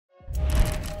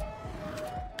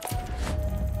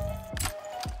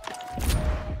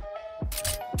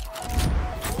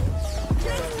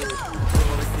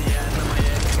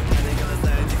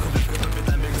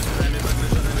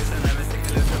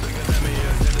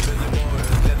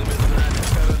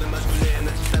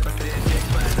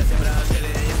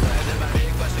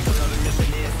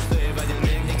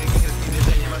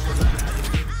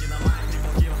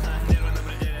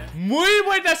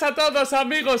a todos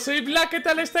amigos, soy Black, ¿qué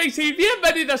tal estáis? Y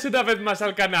bienvenidos una vez más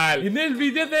al canal. En el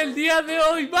vídeo del día de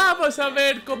hoy vamos a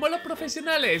ver cómo los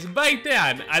profesionales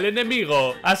baitean al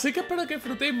enemigo. Así que espero que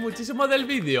disfrutéis muchísimo del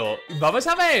vídeo. Vamos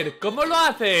a ver cómo lo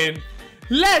hacen.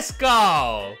 ¡Let's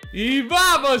go! Y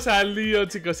vamos al lío,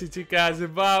 chicos y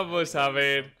chicas, vamos a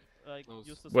ver.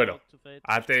 Bueno,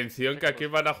 atención que aquí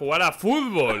van a jugar a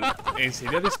fútbol. ¿En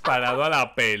serio ha disparado a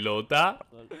la pelota?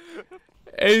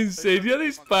 ¿En serio ha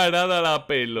disparado a la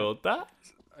pelota?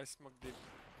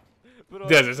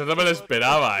 Dios, eso no me lo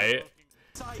esperaba,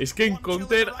 Es que en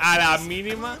counter a la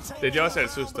mínima te llevas el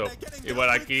susto. Y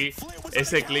bueno, aquí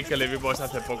ese clic que le vimos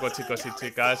hace poco, chicos y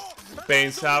chicas,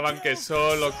 pensaban que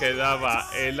solo quedaba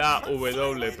el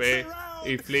AWP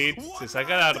y Fleet se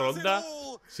saca la ronda.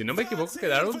 Si no me equivoco,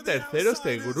 quedaron terceros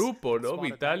de grupo, ¿no?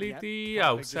 Vitality,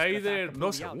 Outsider,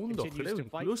 no, segundo, creo,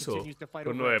 incluso,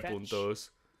 con 9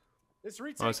 puntos.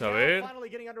 Vamos a ver.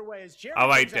 Ha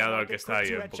baiteado al que está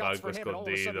ahí en poco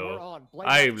escondido.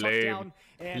 Ahí Blame.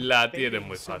 La tiene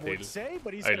muy fácil.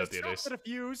 Ahí lo tienes.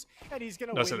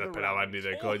 No se lo esperaban ni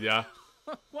de coña.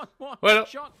 Bueno,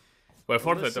 pues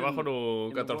Force te va con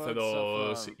un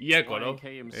 14-2 y Eco, ¿no?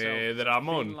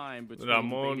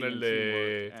 Dramón, el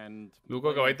de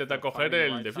Luco, que va a intentar coger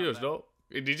el defuse, ¿no?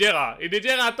 Y ni llega,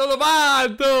 todo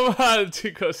mal,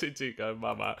 chicos y chicas,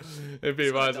 mamá. En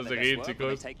fin, vamos a seguir,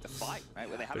 chicos. En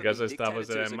este caso estamos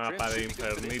en el mapa de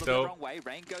Infernito.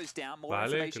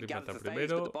 Vale, Crim mata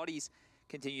primero.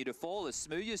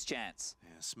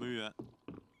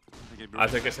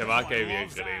 Hace que se va, qué bien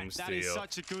Crims, tío.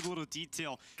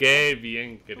 Qué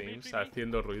bien Crims,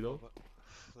 haciendo ruido.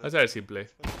 Vamos a ver simple.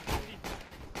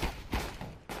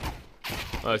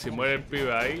 A ver si muere el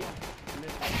pibe ahí.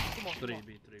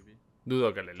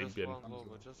 Dudo que le limpien. No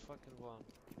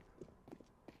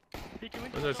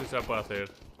sé si se la puede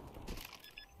hacer.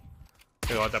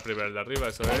 Que mata primero el de arriba,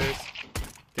 eso es.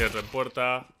 Cierra en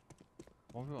puerta.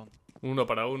 1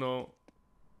 para 1.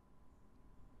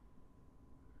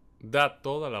 Da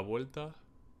toda la vuelta.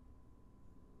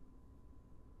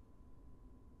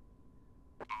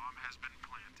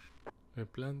 Me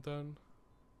plantan.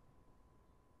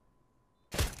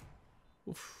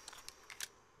 Uf.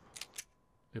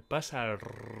 Me pasa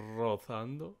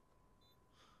rozando.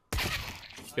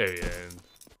 Qué bien.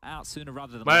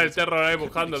 Vale, el terror ahí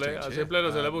buscándole. A simple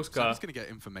no se le busca.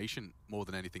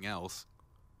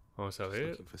 Vamos a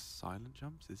ver.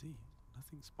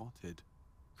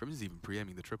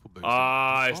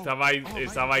 Ah, está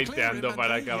baiteando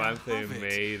para que avance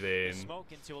Maiden.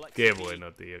 Qué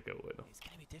bueno, tío, qué bueno.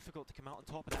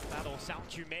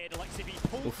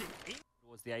 Uf.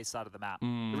 ¿No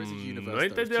he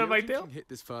entendido el baiteo? No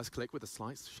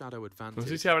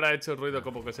sé si habrá hecho ruido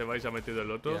como que se vais a metido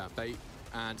el otro.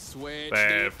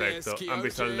 Perfecto, han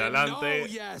visto el de adelante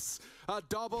y ha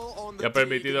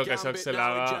permitido que Sox se la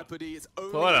haga.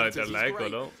 Fue a meter la eco,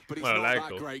 ¿no? Bueno, la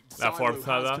eco, la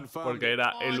forzada, porque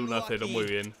era el 1-0, muy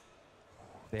bien.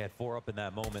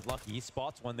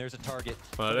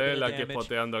 Vale, la que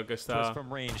spoteando al que está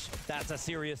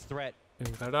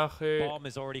en garaje.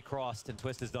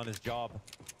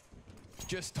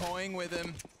 Just toying with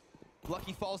him.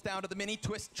 Lucky falls down to the mini.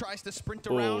 Twist tries to sprint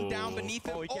around down beneath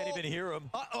him. Oh, he can't even hear him.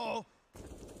 Uh-oh.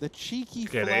 The cheeky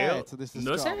Creo. to this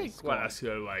No sé cuál ha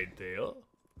sido el baiteo.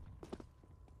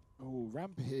 Oh,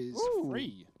 ramp is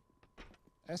free.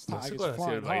 No sé cuál ha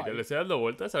sido el baiteo. Le estoy dando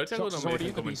vueltas a ver si alguno me dice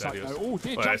en comentarios. Bueno,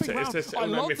 este es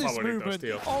uno de mis favoritos,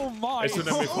 tío. Es uno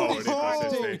de mis favoritos,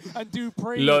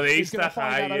 Lo de Insta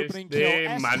High es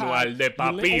de manual, de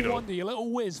papiro. De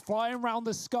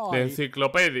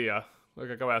enciclopedia. Lo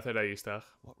que acaba de hacer ahí Insta.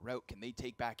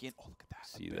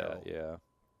 See that, yeah.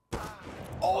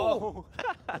 Oh!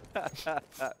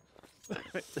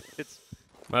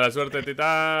 Mala suerte,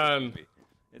 Titán.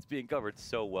 It's being covered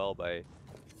so well by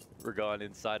Ragon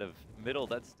inside of middle.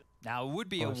 That's now it would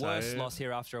be a worse loss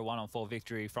here after a 1-on-4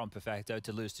 victory from Perfecto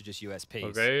to lose to just USPs.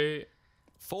 Okay.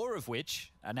 4 of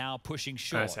which are now pushing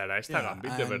short. ¿Será esta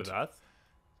Gambit de verdad?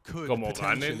 Como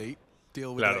ganen.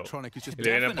 Claro, y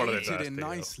le viene por detrás, tío.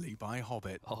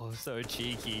 Oh, so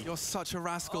cheeky. You're such a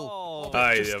rascal. Oh.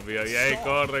 Ay, Dios mío, y ahí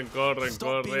corren y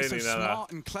nada.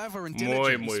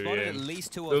 Muy bien.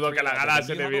 Dudo que la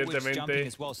ganasen, evidentemente. De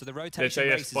hecho,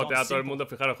 ahí spotea a todo el mundo.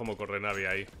 Fijaros cómo corre Navi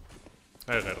ahí.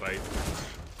 El Guerray.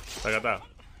 Tacata.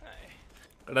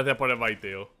 Gracias por el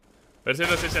baiteo. Pero si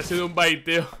no sé si ha sido un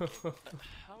baiteo.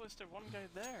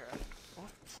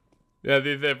 Ya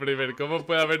dice Primer, ¿cómo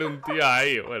puede haber un tío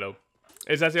ahí? Bueno.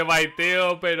 Ese ha sido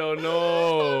baiteo, pero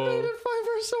no.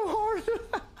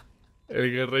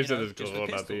 El Guerray se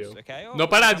descojona, tío. No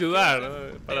para ayudar,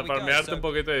 ¿no? Para farmearte un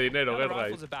poquito de dinero,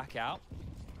 Guerray.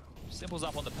 Simple's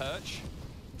up on the perch.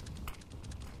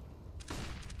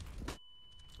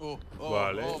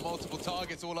 Vale. Multiple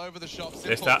targets all over the shop.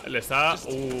 Le está...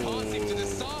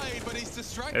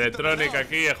 Electronic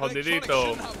aquí,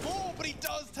 escondidito.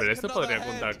 Pero esto podría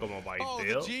contar como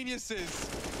baiteo.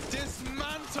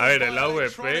 A ver, el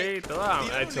AWP y todo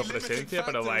ha hecho presencia,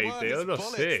 pero baiteo no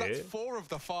sé,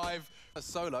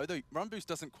 Solo, the run boost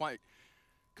doesn't quite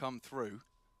come through.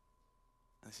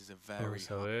 This is a very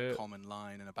common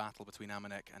line in a battle between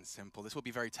Amanek and Simple. This will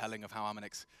be very telling of how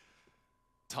Amanek's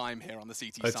time here on the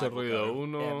CT side will go.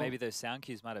 Yeah, maybe those sound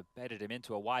cues might have baited him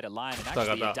into a wider line, and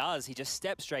actually it does. He just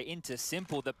steps straight into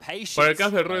Simple. The patience. Por el que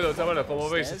hace ruido, chavales, como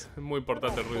veis, es muy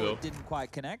importante el ruido. Didn't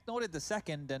quite connect, nor did the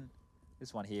second, and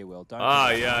this one here will.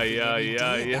 Ay.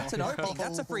 That's an opening.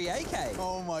 That's a free AK.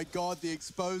 Oh my God, the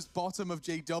exposed bottom of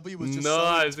JW was just No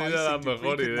ha sido la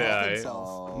mejor idea,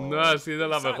 No ha sido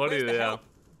la mejor idea.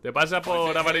 ¿Te pasa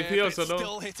por avaricioso, no?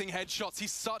 Still hitting headshots.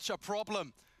 He's such a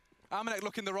problem. Amanek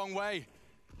looking the wrong way.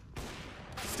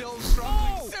 Still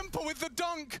struggling. Simple with the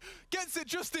dunk. Gets it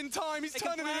just in time. He's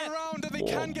turning it around, and they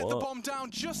can get the bomb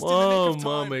down just in the nick of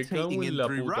time. Me cago en la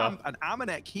puta. And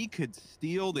Amanek, he could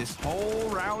steal this whole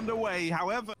round away.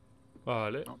 However,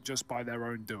 vale. Not just by their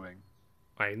own doing.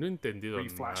 Ahí no he entendido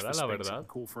nada, la verdad.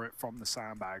 Call for it from the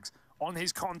sandbags. On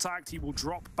his contact, he will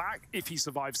drop back if he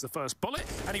survives the first bullet,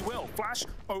 and he will flash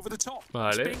over the top.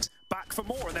 Vale. Spinks back for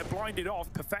more, and they're blinded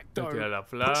off. Perfecto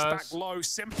push back low,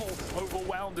 Simple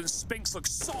overwhelmed, and Spinks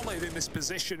looks solid in this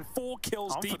position. 4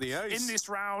 kills deep in this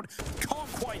round.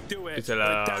 Can't quite do it. But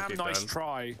a damn nice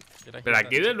try. Pero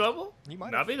aquí de nuevo,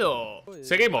 rápido.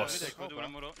 Seguimos.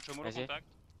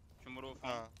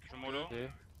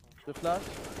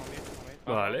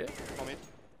 Vale.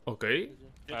 Ok.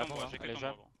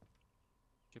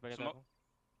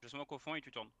 Je smoke au fond et tu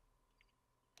tournes.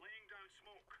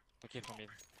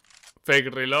 Fake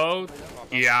reload.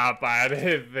 Y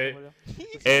aparece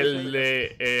el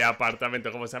de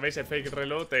apartamento. Como sabéis, el fake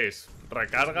reload es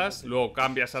recargas, luego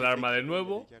cambias al arma de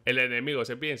nuevo. El enemigo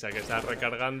se piensa que estás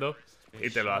recargando y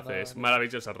te lo hace. Es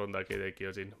maravillosa ronda aquí de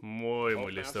Kyojin. Muy,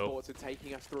 muy listo.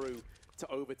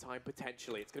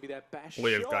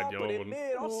 Uy, el cañón.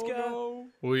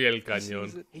 Uy, el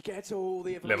cañón.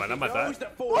 ¿Le van a matar?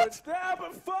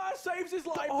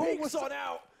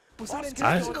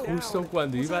 Ah, es justo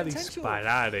cuando iba a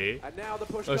disparar,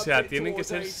 O sea, tienen que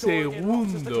ser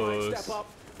segundos.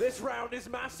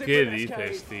 ¿Qué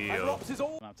dices, tío?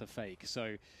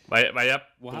 Vaya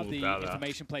putada.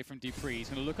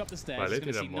 Vale,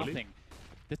 tira el molly.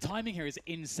 The timing is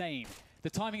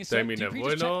so Timing Dupree es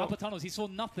just checked bueno. upper tunnels, he saw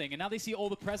nothing, and now they see all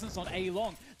the presence on A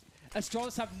long.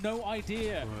 Astralis have no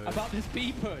idea about this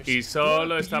B push. Y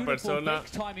solo esta persona,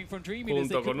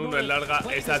 junto con uno en larga,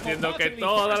 está haciendo que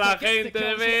toda la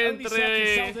gente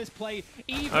entre.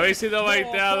 Habéis sido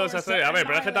baiteados hasta... A ver,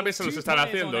 pero es que también se los están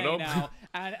haciendo, ¿no?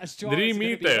 Dream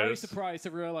Eaters.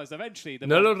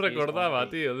 No los recordaba,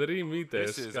 tío. Dream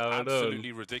Eaters, cabrón.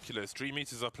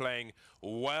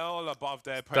 Jugaron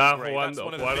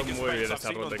muy bien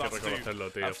esta ronda, hay que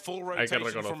reconocerlo, tío. Hay que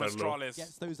reconocerlo.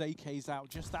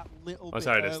 Vamos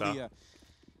a ver esta.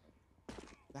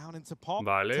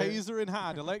 Vale.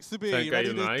 Saben que hay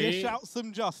uno ahí.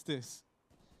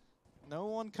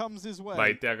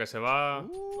 Baitea que se va.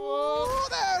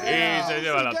 Y se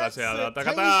lleva la taseada.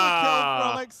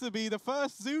 ¡Tacatá!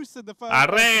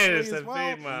 ¡Arrest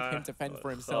encima!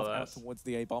 Jodas.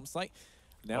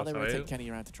 Now they rotate Kenny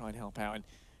around to try and help out, and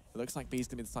it looks like B's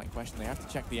gonna be the starting question. They have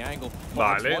to check the angle.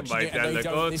 Vale, Baitean de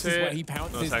coche.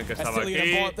 No saben que estaba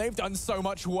aquí. They've done so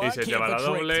much Y work se here lleva la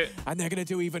for doble. Trick, and they're gonna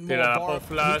do even more. Tira la pop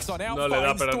flash. No le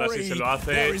da, pero aún así se lo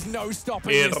hace.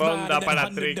 Y ronda para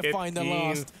Trick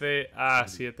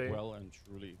 15-7. Well and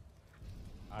truly.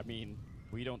 I mean,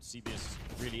 we don't see this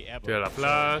really ever. Tira la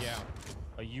flash.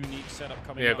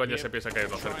 Ni de coña se piensa que hay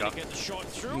uno cerca.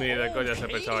 Ni de coña se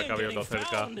pensaba que había uno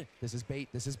cerca. This is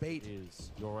bait. This is bait.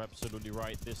 You're absolutely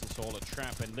right. This is all a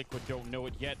trap, and Liquid don't know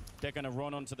it yet. They're gonna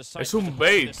run onto the side. Es un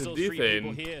bait,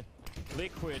 dicen.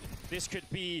 Liquid, this could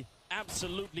be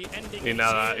absolutely ending. Y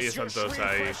nada, y son todos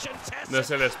ahí. No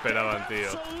se lo esperaban, tío.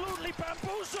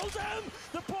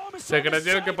 Se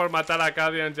creyeron que por matar a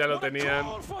Cadian ya lo tenían,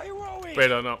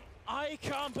 pero no.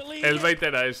 El bait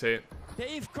era ese.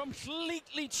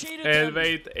 El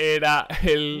bait era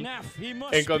el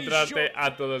encontrarte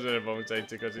a todos en el bombsite,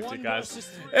 chicos y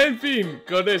chicas. En fin,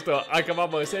 con esto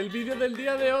acabamos el vídeo del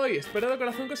día de hoy. Espero de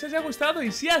corazón que os haya gustado,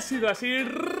 y si ha sido así,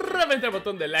 reventad el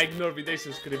botón de like, no olvidéis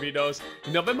suscribiros.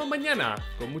 Y nos vemos mañana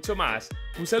con mucho más.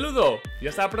 Un saludo y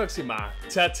hasta la próxima.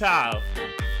 Chao, chao.